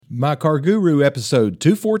My Car Guru, episode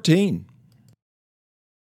 214.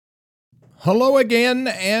 Hello again,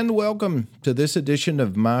 and welcome to this edition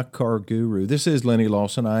of My Car Guru. This is Lenny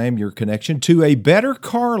Lawson. I am your connection to a better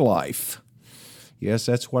car life. Yes,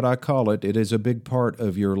 that's what I call it. It is a big part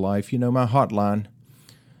of your life. You know, my hotline,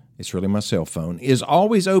 it's really my cell phone, is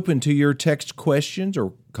always open to your text questions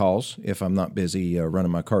or calls if I'm not busy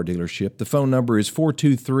running my car dealership. The phone number is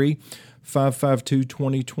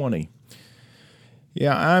 423-552-2020.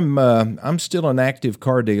 Yeah, I'm still an active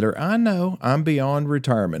car dealer. I know I'm beyond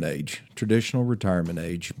retirement age, traditional retirement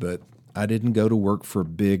age, but I didn't go to work for a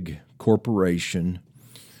big corporation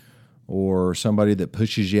or somebody that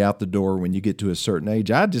pushes you out the door when you get to a certain age.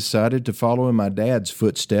 I decided to follow in my dad's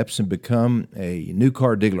footsteps and become a new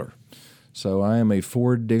car dealer. So I am a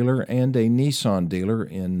Ford dealer and a Nissan dealer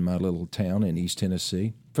in my little town in East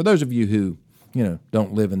Tennessee. For those of you who,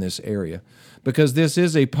 don't live in this area, because this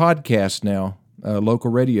is a podcast now. Local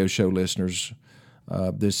radio show listeners,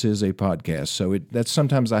 this is a podcast, so that's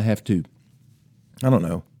sometimes I have to,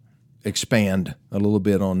 expand a little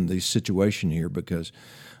bit on the situation here because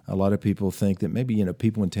a lot of people think that maybe,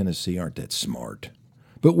 people in Tennessee aren't that smart.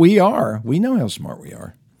 But we are. We know how smart we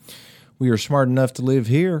are. We are smart enough to live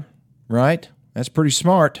here, right? That's pretty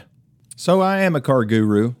smart. So I am a car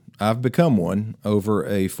guru. I've become one over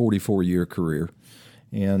a 44-year career,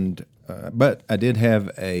 but I did have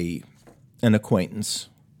an acquaintance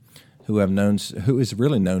who has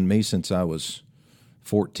really known me since I was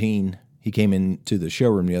 14. He came into the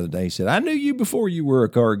showroom the other day. He said, "I knew you before you were a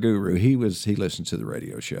car guru." He listened to the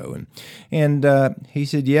radio show, and he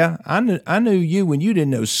said, "Yeah, I knew you when you didn't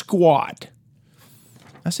know squat."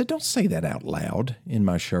 I said, "Don't say that out loud in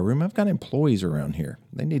my showroom. I've got employees around here.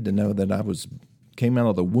 They need to know that I came out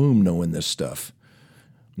of the womb knowing this stuff."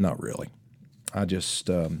 Not really. I just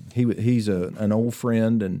he's an old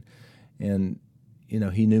friend and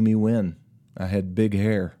he knew me when I had big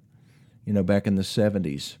hair, back in the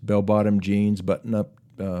 70s, bell-bottom jeans, button-up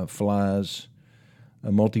flies,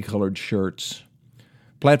 multicolored shirts,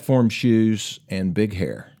 platform shoes, and big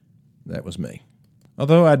hair. That was me.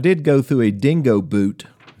 Although I did go through a dingo boot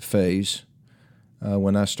phase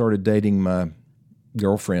when I started dating my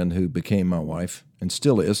girlfriend who became my wife and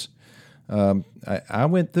still is. I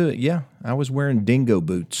went through it, I was wearing dingo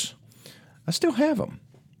boots. I still have them.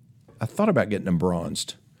 I thought about getting them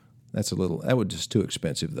bronzed. That was just too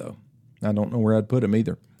expensive, though. I don't know where I'd put them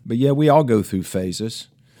either. But yeah, we all go through phases.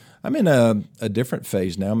 I'm in a different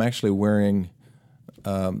phase now. I'm actually wearing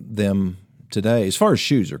them today. As far as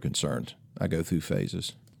shoes are concerned, I go through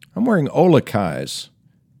phases. I'm wearing Olakais.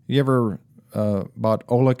 You ever bought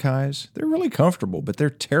Olakais? They're really comfortable, but they're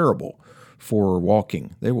terrible for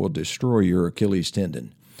walking. They will destroy your Achilles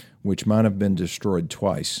tendon, which mine have been destroyed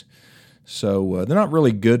twice. So they're not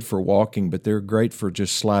really good for walking, but they're great for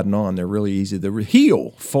just sliding on. They're really easy. The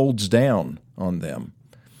heel folds down on them,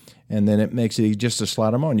 and then it makes it easy just to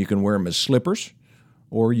slide them on. You can wear them as slippers,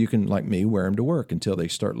 or you can, like me, wear them to work until they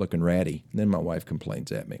start looking ratty. Then my wife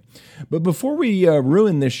complains at me. But before we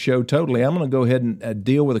ruin this show totally, I'm going to go ahead and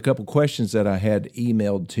deal with a couple questions that I had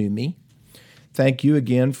emailed to me. Thank you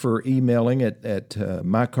again for emailing at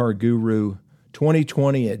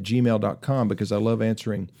mycarguru2020@gmail.com because I love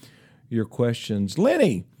answering your questions.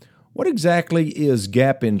 Lenny, what exactly is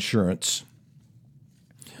gap insurance?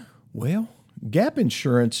 Well, gap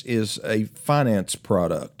insurance is a finance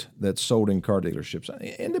product that's sold in car dealerships.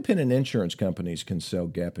 Independent insurance companies can sell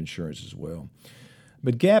gap insurance as well.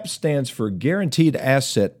 But GAP stands for Guaranteed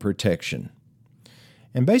Asset Protection.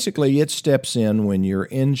 And basically, it steps in when your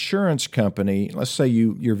insurance company, let's say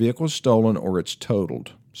your vehicle is stolen or it's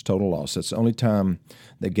totaled. It's total loss. That's the only time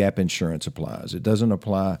that gap insurance applies. It doesn't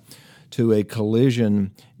apply to a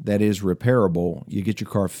collision that is repairable. You get your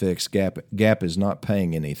car fixed, Gap is not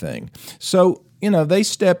paying anything. So, they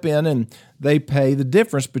step in and they pay the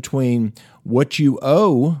difference between what you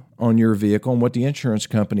owe on your vehicle and what the insurance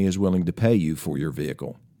company is willing to pay you for your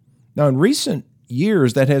vehicle. Now, in recent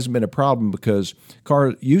years, that hasn't been a problem because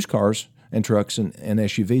used cars and trucks and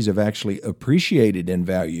SUVs have actually appreciated in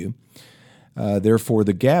value. Therefore,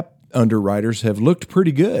 the Gap underwriters have looked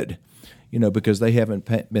pretty good, because they haven't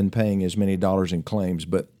been paying as many dollars in claims.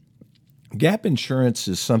 But gap insurance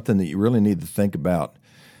is something that you really need to think about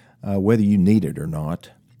whether you need it or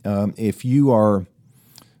not. If you are,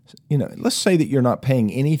 let's say that you're not paying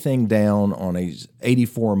anything down on a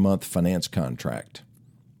 84-month finance contract.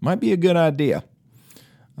 Might be a good idea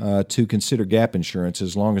to consider gap insurance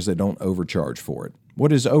as long as they don't overcharge for it.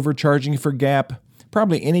 What is overcharging for gap?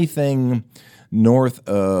 Probably anything north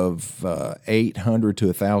of $800 to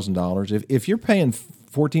 $1,000. If you're paying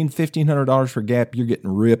 $1,400, $1,500 for Gap, you're getting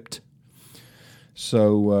ripped.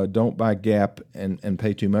 So don't buy Gap and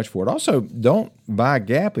pay too much for it. Also, don't buy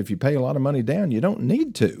Gap if you pay a lot of money down. You don't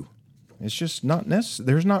need to. It's just not necessary.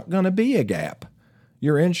 There's not going to be a gap.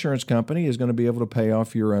 Your insurance company is going to be able to pay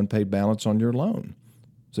off your unpaid balance on your loan.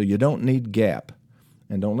 So you don't need Gap.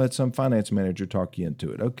 And don't let some finance manager talk you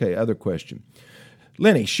into it. Okay, other question.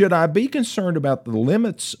 Lenny, should I be concerned about the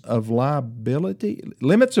limits of liability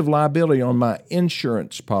on my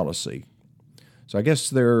insurance policy? So I guess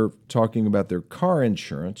they're talking about their car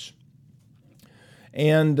insurance.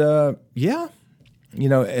 And yeah,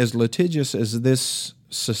 as litigious as this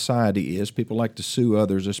society is, people like to sue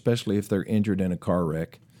others, especially if they're injured in a car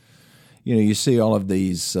wreck. You see all of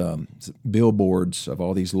these billboards of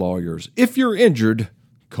all these lawyers. If you're injured,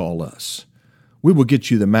 call us. We will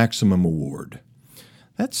get you the maximum award.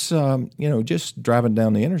 That's, just driving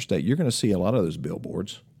down the interstate, you're going to see a lot of those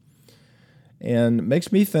billboards. And it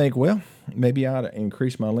makes me think, well, maybe I ought to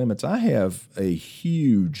increase my limits. I have a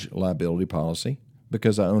huge liability policy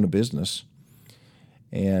because I own a business,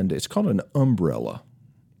 and it's called an umbrella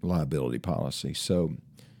liability policy. So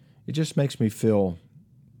it just makes me feel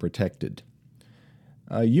protected.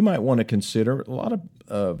 You might want to consider, a lot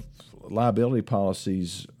of liability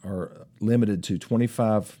policies are limited to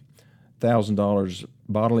 $25,000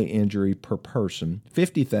 bodily injury per person,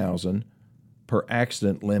 $50,000 per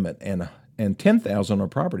accident limit, and $10,000 on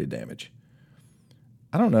property damage.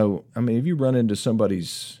 I don't know. I mean, if you run into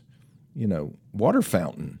somebody's, water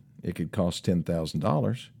fountain, it could cost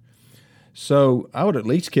 $10,000. So I would at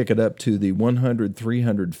least kick it up to the 100,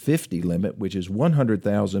 350 limit, which is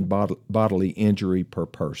 100,000 bodily injury per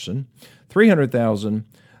person, 300,000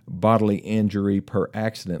 bodily injury per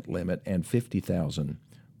accident limit, and 50,000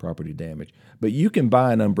 property damage. But you can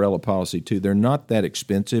buy an umbrella policy too. They're not that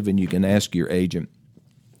expensive, and you can ask your agent.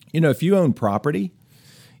 If you own property,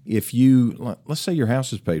 let's say your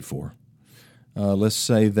house is paid for. Let's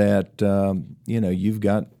say that, you've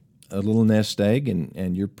got a little nest egg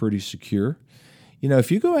and you're pretty secure.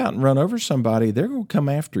 If you go out and run over somebody, they're going to come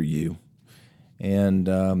after you.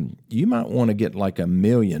 And you might want to get like $1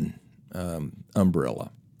 million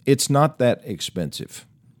umbrella. It's not that expensive.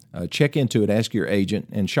 Check into it, ask your agent,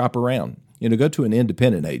 and shop around. Go to an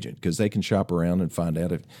independent agent because they can shop around and find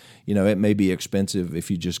out if, it may be expensive if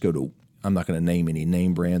you just go to, I'm not going to name any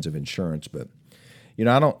name brands of insurance, but,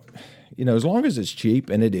 I don't, as long as it's cheap,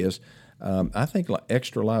 and it is, I think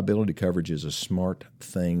extra liability coverage is a smart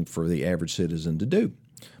thing for the average citizen to do.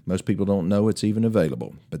 Most people don't know it's even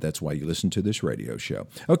available, but that's why you listen to this radio show.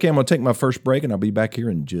 Okay, I'm going to take my first break, and I'll be back here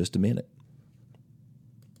in just a minute.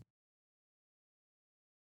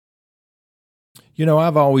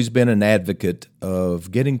 I've always been an advocate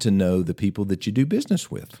of getting to know the people that you do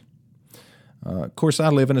business with. Of course, I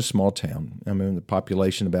live in a small town. I mean, the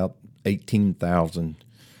population about 18,000,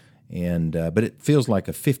 but it feels like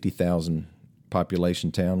a 50,000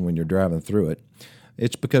 population town when you're driving through it.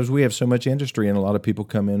 It's because we have so much industry, and a lot of people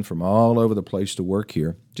come in from all over the place to work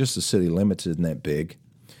here. Just the city limits isn't that big.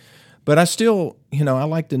 But I still, I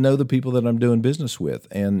like to know the people that I'm doing business with,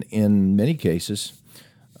 and in many cases,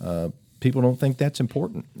 people don't think that's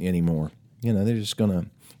important anymore. They're just going to,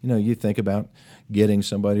 you think about getting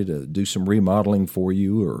somebody to do some remodeling for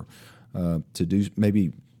you or to do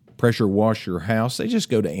maybe pressure wash your house. They just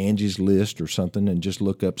go to Angie's List or something and just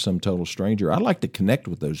look up some total stranger. I like to connect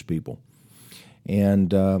with those people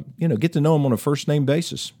and, get to know them on a first name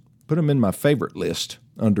basis. Put them in my favorite list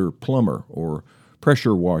under plumber or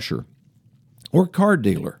pressure washer or car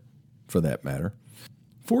dealer for that matter.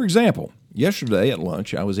 For example, yesterday at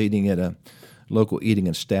lunch, I was eating at a local eating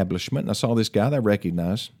establishment, and I saw this guy that I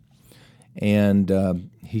recognized, and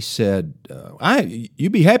he said,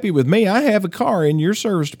 "You'd be happy with me. I have a car in your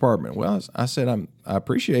service department." Well, I said, I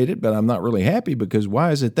appreciate it, but I'm not really happy because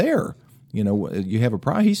why is it there? You have a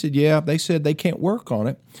problem? He said, yeah, they said they can't work on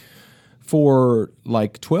it for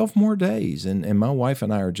like 12 more days, and my wife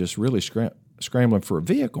and I are just really scrambling for a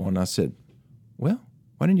vehicle. And I said, well,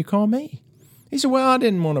 why didn't you call me? He said, well, I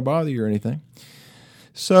didn't want to bother you or anything.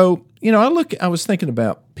 So, I was thinking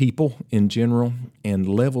about people in general and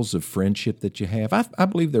levels of friendship that you have. I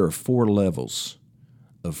believe there are 4 levels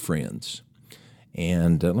of friends.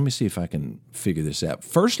 And let me see if I can figure this out.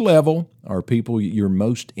 First level are people, your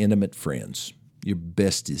most intimate friends, your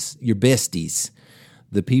besties,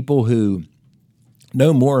 the people who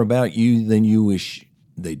know more about you than you wish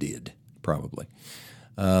they did, probably.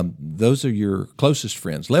 Those are your closest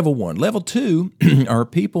friends. Level 1. Level 2 are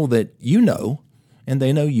people that you know, and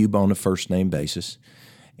they know you on a first-name basis.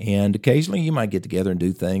 And occasionally you might get together and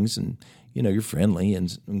do things, and you're friendly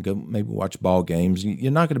and go maybe watch ball games.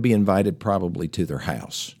 You're not going to be invited probably to their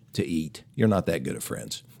house to eat. You're not that good of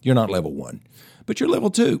friends. You're not level 1, but you're level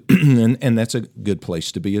 2, and that's a good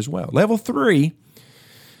place to be as well. Level 3,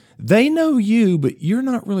 they know you, but you're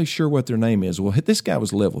not really sure what their name is. Well, this guy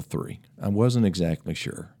was level 3. I wasn't exactly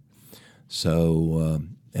sure. So,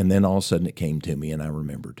 and then all of a sudden it came to me and I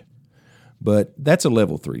remembered. But that's a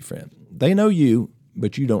level 3 friend. They know you,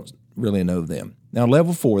 but you don't really know them. Now,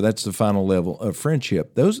 level 4, that's the final level of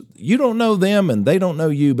friendship. Those, you don't know them and they don't know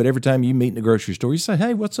you, but every time you meet in the grocery store, you say,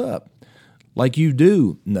 hey, what's up? Like you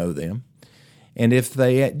do know them. And if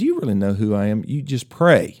they, do you really know who I am? You just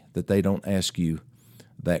pray that they don't ask you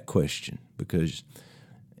that question, because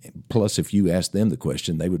plus if you ask them the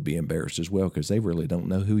question, they would be embarrassed as well because they really don't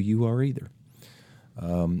know who you are either.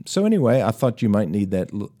 So anyway, I thought you might need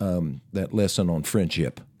that lesson on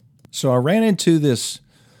friendship. So I ran into this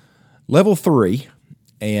level 3,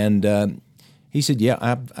 and he said, yeah,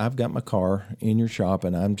 I've got my car in your shop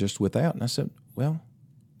and I'm just without. And I said, well,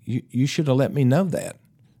 you should have let me know that.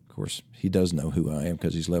 Of course, he does know who I am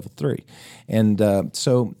because he's level 3. And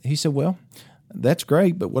so he said, well, that's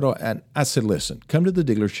great, but what do I said, listen, come to the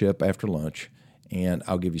dealership after lunch and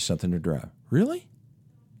I'll give you something to drive. Really?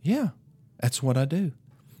 Yeah, that's what I do.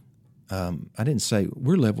 I didn't say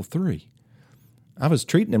we're level 3. I was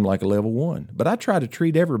treating him like a level 1, but I try to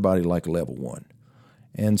treat everybody like a level 1.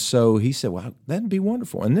 And so he said, well, that'd be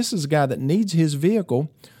wonderful. And this is a guy that needs his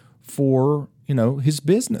vehicle for, his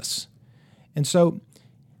business. And so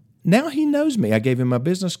now he knows me. I gave him my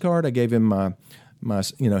business card. I gave him my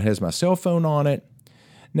it has my cell phone on it.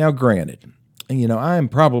 Now, granted, I am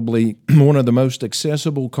probably one of the most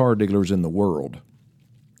accessible car dealers in the world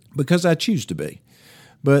because I choose to be.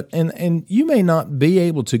 But and you may not be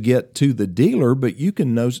able to get to the dealer, but you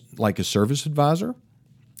can know, like a service advisor,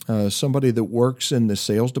 somebody that works in the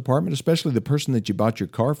sales department, especially the person that you bought your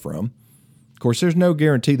car from. Of course, there's no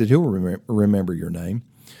guarantee that he'll remember your name.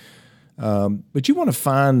 But you want to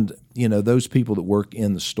find, those people that work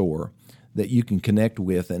in the store that you can connect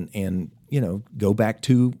with and go back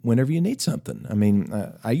to whenever you need something. I mean,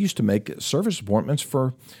 I used to make service appointments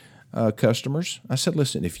for customers. I said,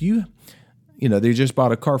 listen, if they just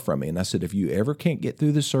bought a car from me, and I said, if you ever can't get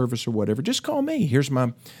through the service or whatever, just call me. Here's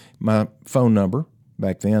my phone number.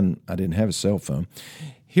 Back then, I didn't have a cell phone.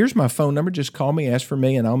 Here's my phone number. Just call me, ask for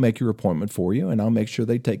me, and I'll make your appointment for you, and I'll make sure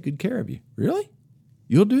they take good care of you. Really?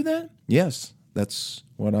 You'll do that? Yes, that's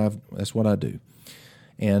what I do.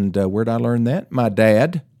 And where did I learn that? My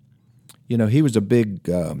dad, he was a big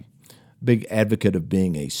advocate of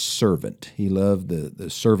being a servant. He loved the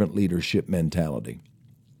servant leadership mentality.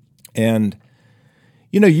 And,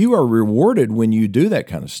 you are rewarded when you do that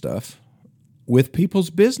kind of stuff with people's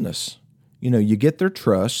business. You get their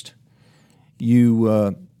trust.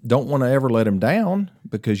 You don't want to ever let them down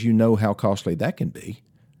because you know how costly that can be.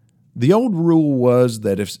 The old rule was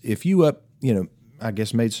that if you I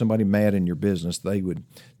guess made somebody mad in your business, they would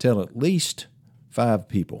tell at least 5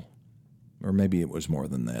 people, or maybe it was more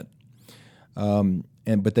than that.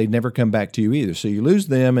 But they'd never come back to you either. So you lose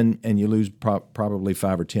them and you lose probably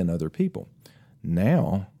 5 or 10 other people.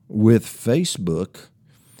 Now, with Facebook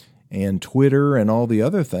and Twitter and all the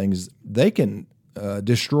other things, they can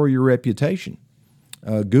destroy your reputation.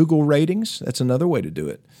 Google ratings, that's another way to do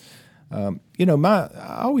it. I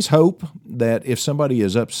always hope that if somebody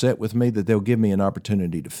is upset with me, that they'll give me an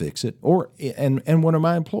opportunity to fix it, and one of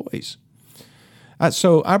my employees.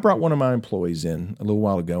 So I brought one of my employees in a little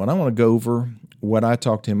while ago, and I want to go over what I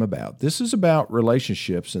talked to him about. This is about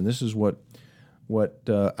relationships, and this is what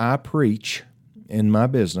I preach in my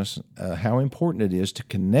business, how important it is to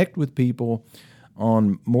connect with people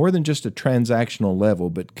on more than just a transactional level,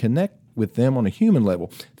 but connect with them on a human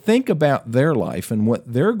level. Think about their life and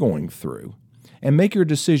what they're going through and make your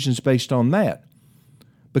decisions based on that,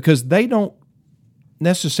 because they don't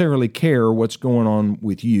necessarily care what's going on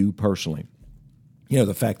with you personally.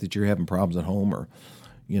 The fact that you're having problems at home or,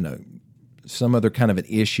 some other kind of an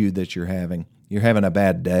issue that you're having a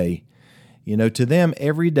bad day. To them,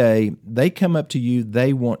 every day they come up to you,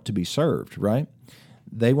 they want to be served, right?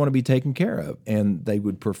 They want to be taken care of, and they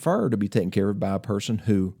would prefer to be taken care of by a person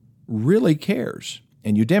who really cares,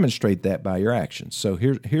 and you demonstrate that by your actions. So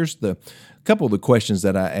here's the couple of the questions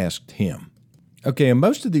that I asked him. Okay, and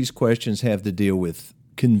most of these questions have to deal with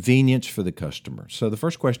convenience for the customer. So the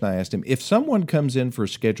first question I asked him, if someone comes in for a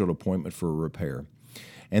scheduled appointment for a repair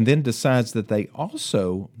and then decides that they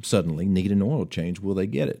also suddenly need an oil change, will they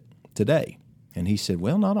get it today? And he said,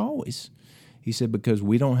 well, not always. He said, because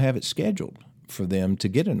we don't have it scheduled for them to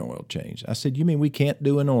get an oil change. I said, you mean we can't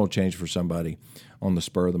do an oil change for somebody on the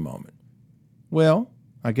spur of the moment? Well,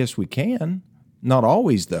 I guess we can. Not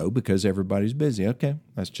always, though, because everybody's busy. Okay,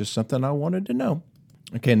 that's just something I wanted to know.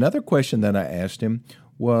 Okay, another question that I asked him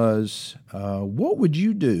was, what would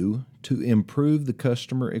you do to improve the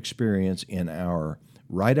customer experience in our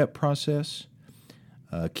write-up process,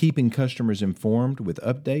 keeping customers informed with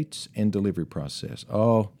updates, and delivery process?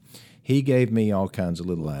 Oh, he gave me all kinds of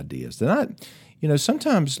little ideas.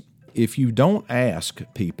 Sometimes if you don't ask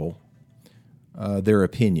people their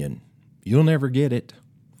opinion, you'll never get it.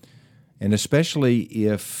 And especially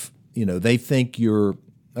if, they think you're,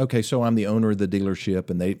 okay, so I'm the owner of the dealership,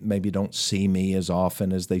 and they maybe don't see me as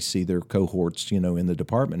often as they see their cohorts, in the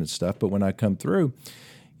department and stuff. But when I come through,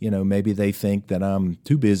 maybe they think that I'm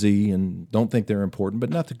too busy and don't think they're important, but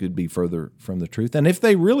nothing could be further from the truth. And if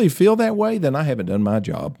they really feel that way, then I haven't done my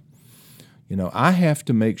job. I have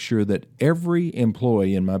to make sure that every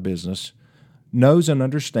employee in my business knows and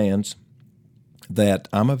understands that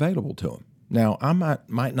I'm available to them. Now, I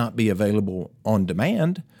might not be available on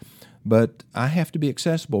demand, but I have to be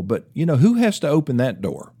accessible. But, who has to open that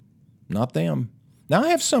door? Not them. Now, I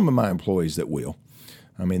have some of my employees that will.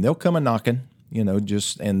 They'll come a knocking,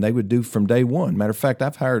 and they would do from day one. Matter of fact,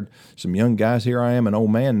 I've hired some young guys. Here I am, an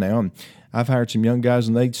old man now, and I've hired some young guys,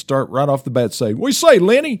 and they start right off the bat saying, "What do you say,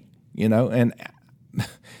 Lenny?" And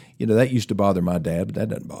that used to bother my dad, but that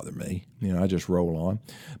doesn't bother me. I just roll on.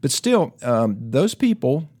 But still, those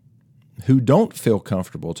people who don't feel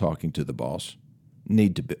comfortable talking to the boss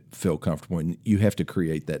need to feel comfortable, and you have to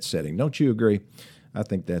create that setting. Don't you agree? I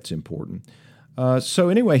think that's important. So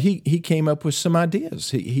anyway, he came up with some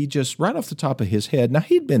ideas. He just, right off the top of his head, now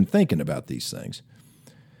he'd been thinking about these things,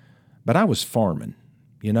 but I was farming,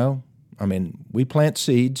 we plant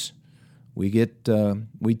seeds, we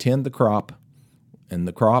tend the crop, and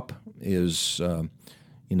the crop is,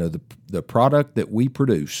 the product that we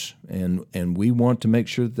produce, and we want to make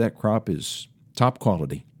sure that crop is top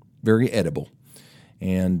quality, very edible.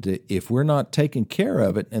 And if we're not taking care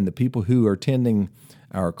of it, and the people who are tending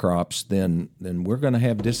our crops, then we're going to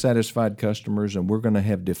have dissatisfied customers, and we're going to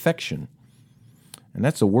have defection. And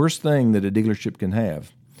that's the worst thing that a dealership can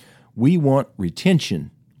have. We want retention,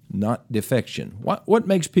 not defection. What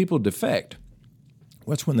makes people defect?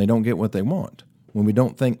 What's when they don't get what they want, when we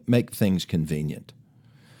don't make things convenient.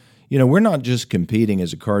 We're not just competing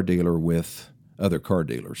as a car dealer with other car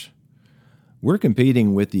dealers. We're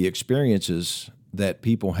competing with the experiences that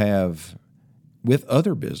people have with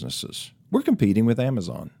other businesses. We're competing with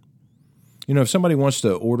Amazon. If somebody wants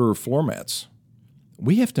to order floor mats,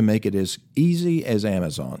 we have to make it as easy as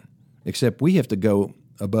Amazon, except we have to go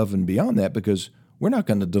above and beyond that, because we're not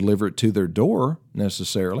going to deliver it to their door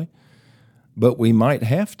necessarily, but we might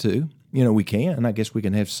have to. We can. I guess we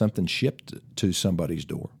can have something shipped to somebody's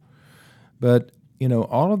door. But,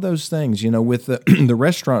 all of those things, with the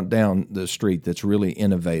restaurant down the street that's really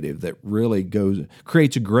innovative, that really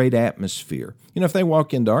creates a great atmosphere. If they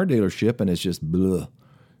walk into our dealership and it's just blah,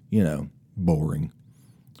 boring.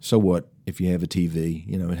 So what if you have a TV?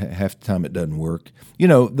 Half the time it doesn't work.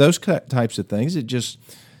 Those types of things. It just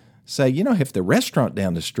say, if the restaurant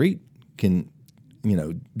down the street can,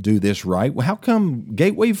 do this right, well, how come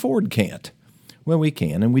Gateway Ford can't? Well, we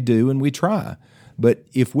can, and we do, and we try. But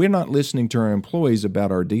if we're not listening to our employees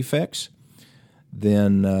about our defects,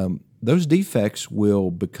 then those defects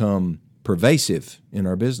will become pervasive in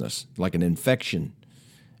our business, like an infection.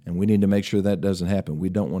 And we need to make sure that doesn't happen. We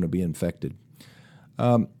don't want to be infected.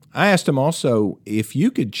 I asked him also, if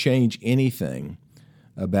you could change anything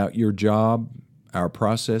about your job, our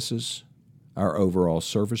processes, our overall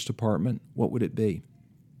service department, what would it be?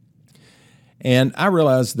 And I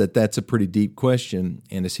realized that that's a pretty deep question,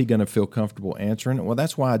 and is he going to feel comfortable answering it? Well,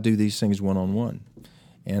 that's why I do these things one-on-one.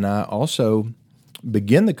 And I also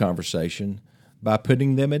begin the conversation by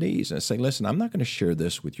putting them at ease. And I say, listen, I'm not going to share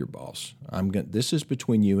this with your boss. This is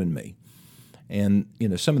between you and me. And,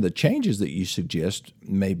 some of the changes that you suggest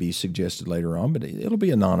may be suggested later on, but it'll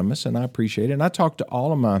be anonymous, and I appreciate it. And I talk to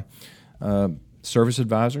all of my service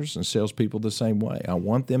advisors and salespeople the same way. I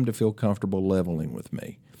want them to feel comfortable leveling with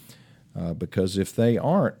me. Because if they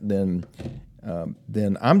aren't, then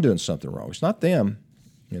I'm doing something wrong. It's not them.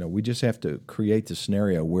 We just have to create the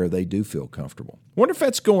scenario where they do feel comfortable. I wonder if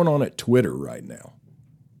that's going on at Twitter right now.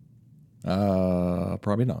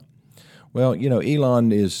 Probably not. Well,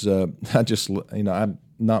 Elon is, I'm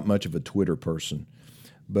not much of a Twitter person.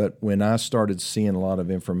 But when I started seeing a lot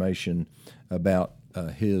of information about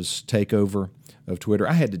his takeover of Twitter,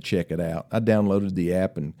 I had to check it out. I downloaded the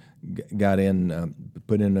app and got in,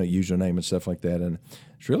 put in a username and stuff like that. And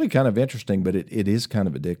it's really kind of interesting, but it is kind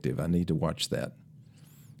of addictive. I need to watch that.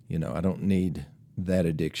 I don't need that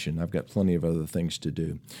addiction. I've got plenty of other things to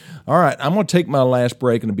do. All right, I'm going to take my last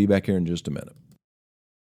break, and I'll be back here in just a minute.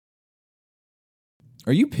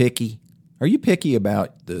 Are you picky? Are you picky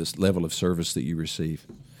about this level of service that you receive?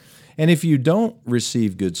 And if you don't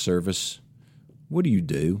receive good service, what do?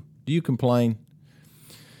 Do you complain?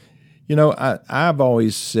 You know, I've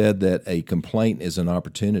always said that a complaint is an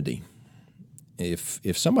opportunity.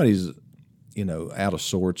 If somebody's, out of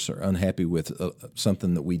sorts or unhappy with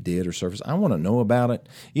something that we did or service, I want to know about it.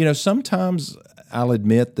 Sometimes I'll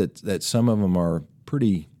admit that some of them are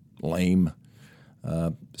pretty lame.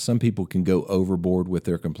 Some people can go overboard with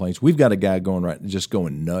their complaints. We've got a guy just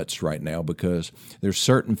going nuts right now because there's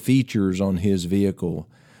certain features on his vehicle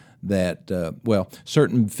that,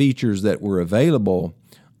 certain features that were available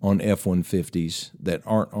on F-150s that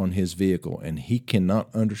aren't on his vehicle, and he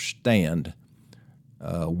cannot understand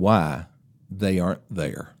why they aren't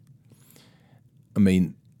there. I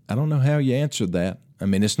mean, I don't know how you answered that. I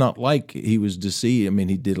mean, it's not like he was deceived. I mean,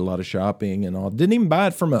 he did a lot of shopping and all. Didn't even buy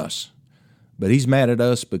it from us. But he's mad at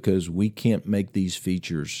us because we can't make these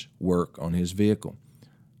features work on his vehicle.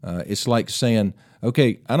 It's like saying,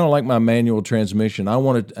 okay, I don't like my manual transmission. I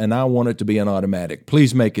want it to be an automatic.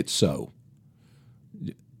 Please make it so.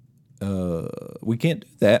 We can't do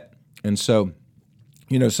that. And so,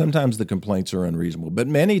 sometimes the complaints are unreasonable, but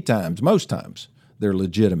most times, they're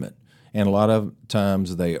legitimate. And a lot of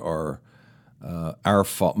times they are our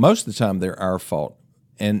fault. Most of the time, they're our fault.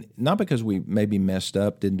 And not because we maybe messed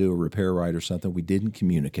up, didn't do a repair right or something. We didn't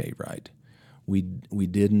communicate right. We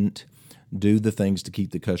didn't do the things to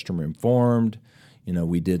keep the customer informed.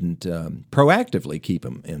 We didn't proactively keep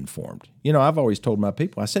them informed. I've always told my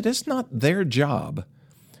people, I said, it's not their job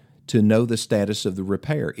to know the status of the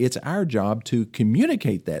repair. It's our job to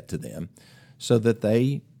communicate that to them so that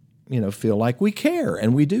they, feel like we care,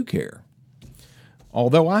 and we do care.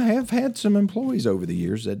 Although I have had some employees over the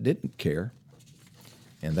years that didn't care,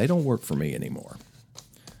 and they don't work for me anymore.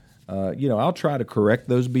 I'll try to correct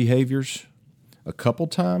those behaviors a couple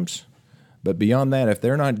times, but beyond that, if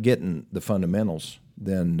they're not getting the fundamentals,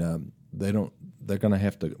 then they're going to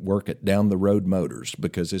have to work at Down the Road Motors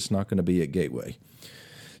because it's not going to be at Gateway.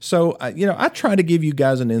 So, I try to give you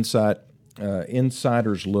guys an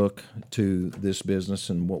insider's look to this business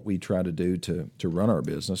and what we try to do to run our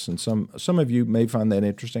business. And some of you may find that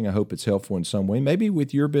interesting. I hope it's helpful in some way, maybe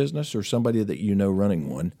with your business or somebody that running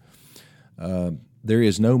one. There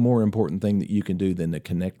is no more important thing that you can do than to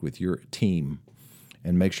connect with your team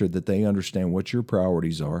and make sure that they understand what your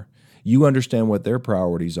priorities are. You understand what their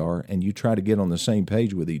priorities are, and you try to get on the same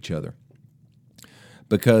page with each other.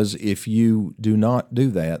 Because if you do not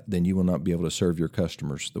do that, then you will not be able to serve your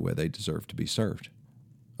customers the way they deserve to be served.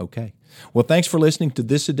 Okay. Well, thanks for listening to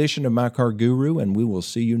this edition of My Car Guru, and we will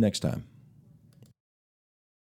see you next time.